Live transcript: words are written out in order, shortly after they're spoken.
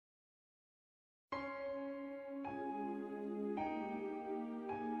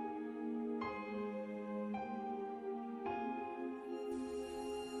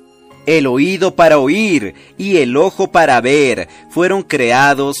El oído para oír y el ojo para ver fueron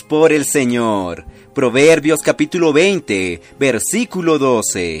creados por el Señor. Proverbios capítulo 20, versículo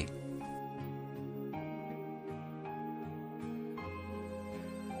 12.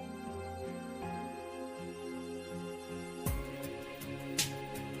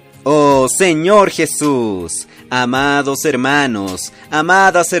 Oh Señor Jesús, amados hermanos,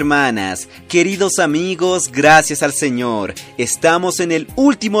 amadas hermanas, queridos amigos, gracias al Señor. Estamos en el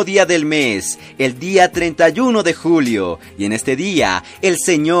último día del mes, el día 31 de julio, y en este día el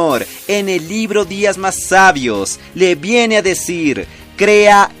Señor, en el libro Días más sabios, le viene a decir: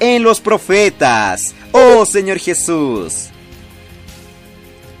 crea en los profetas, oh Señor Jesús.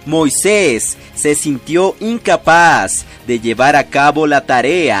 Moisés se sintió incapaz de llevar a cabo la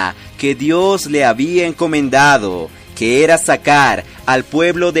tarea que Dios le había encomendado, que era sacar al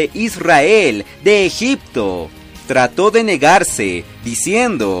pueblo de Israel de Egipto. Trató de negarse,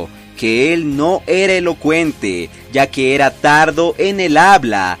 diciendo que él no era elocuente, ya que era tardo en el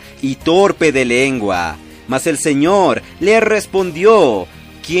habla y torpe de lengua. Mas el Señor le respondió: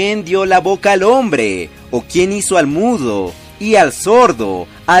 ¿quién dio la boca al hombre? ¿O quién hizo al mudo y al sordo,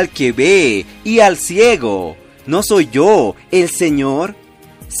 al que ve y al ciego? ¿No soy yo el Señor?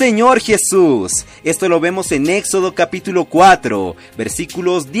 Señor Jesús. Esto lo vemos en Éxodo capítulo 4,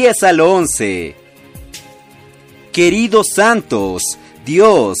 versículos 10 al 11. Queridos santos,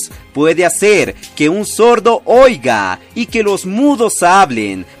 Dios puede hacer que un sordo oiga y que los mudos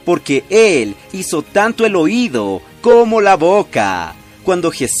hablen, porque Él hizo tanto el oído como la boca.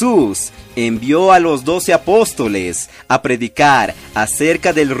 Cuando Jesús envió a los 12 apóstoles a predicar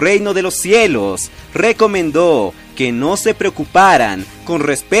acerca del reino de los cielos, recomendó que no se preocuparan con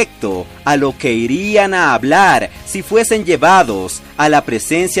respecto a lo que irían a hablar si fuesen llevados a la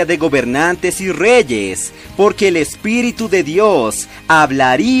presencia de gobernantes y reyes, porque el Espíritu de Dios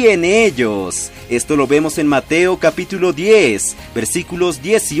hablaría en ellos. Esto lo vemos en Mateo capítulo 10, versículos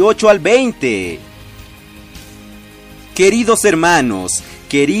 18 al 20. Queridos hermanos,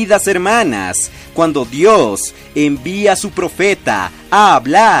 queridas hermanas, cuando Dios envía a su profeta a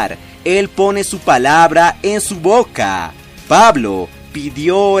hablar, Él pone su palabra en su boca. Pablo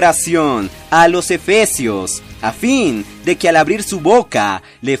pidió oración a los efesios a fin de que al abrir su boca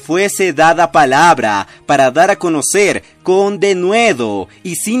le fuese dada palabra para dar a conocer con denuedo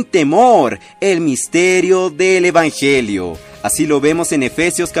y sin temor el misterio del Evangelio. Así lo vemos en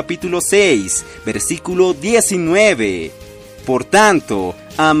Efesios capítulo 6, versículo 19. Por tanto,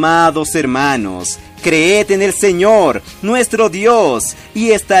 amados hermanos, creed en el Señor, nuestro Dios,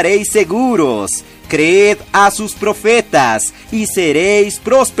 y estaréis seguros. Creed a sus profetas, y seréis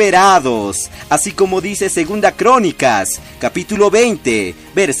prosperados. Así como dice 2 Crónicas, capítulo 20,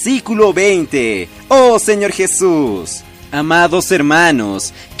 versículo 20. ¡Oh Señor Jesús! Amados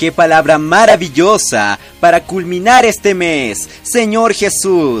hermanos, qué palabra maravillosa para culminar este mes. Señor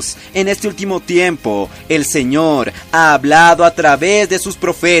Jesús, en este último tiempo, el Señor ha hablado a través de sus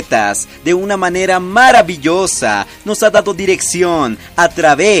profetas de una manera maravillosa. Nos ha dado dirección a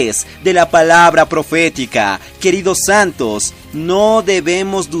través de la palabra profética. Queridos santos, no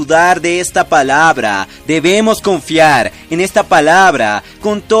debemos dudar de esta palabra. Debemos confiar en esta palabra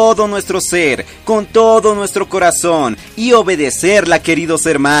con todo nuestro ser, con todo nuestro corazón y obedecerla, queridos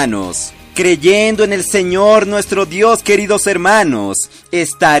hermanos. Creyendo en el Señor nuestro Dios, queridos hermanos,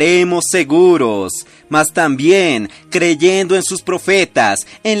 estaremos seguros. Mas también creyendo en sus profetas,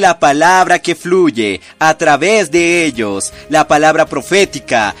 en la palabra que fluye a través de ellos, la palabra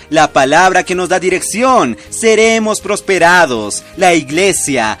profética, la palabra que nos da dirección, seremos prosperados. La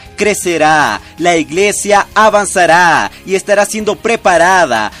iglesia crecerá, la iglesia avanzará y estará siendo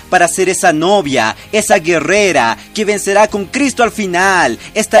preparada para ser esa novia, esa guerrera que vencerá con Cristo al final.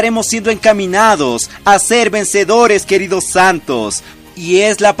 Estaremos siendo encaminados a ser vencedores, queridos santos. Y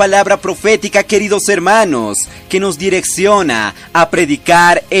es la palabra profética, queridos hermanos, que nos direcciona a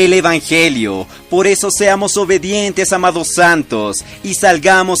predicar el Evangelio. Por eso seamos obedientes, amados santos, y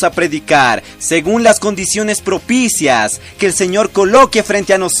salgamos a predicar según las condiciones propicias que el Señor coloque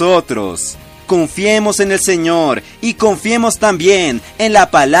frente a nosotros. Confiemos en el Señor y confiemos también en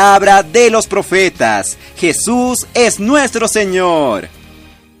la palabra de los profetas. Jesús es nuestro Señor.